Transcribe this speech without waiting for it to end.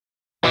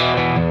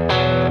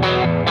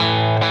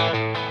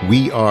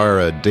We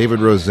are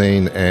David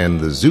Rosane and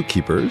the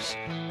Zookeepers,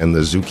 and the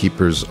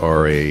Zookeepers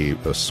are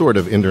a sort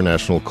of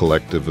international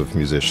collective of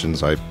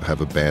musicians. I have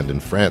a band in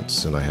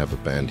France, and I have a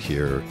band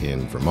here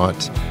in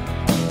Vermont.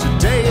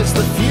 Today is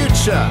the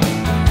future.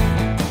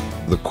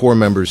 The core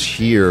members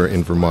here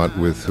in Vermont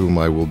with whom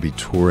I will be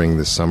touring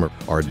this summer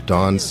are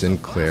Don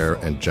Sinclair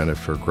and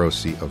Jennifer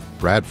Grossi of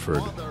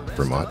Bradford,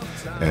 Vermont,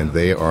 and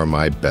they are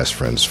my best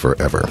friends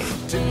forever.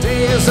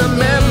 Today is a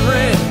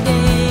memory.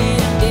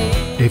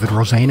 David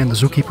Rosane and the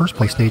Zookeepers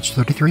play Stage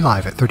 33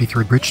 live at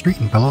 33 Bridge Street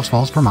in Bellows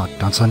Falls,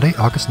 Vermont on Sunday,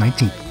 August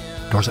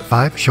 19th. Doors at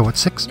 5, show at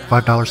 6,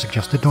 $5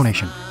 suggested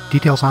donation.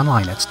 Details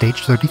online at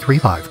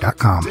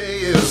stage33live.com. Today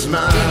is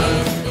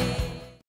mine.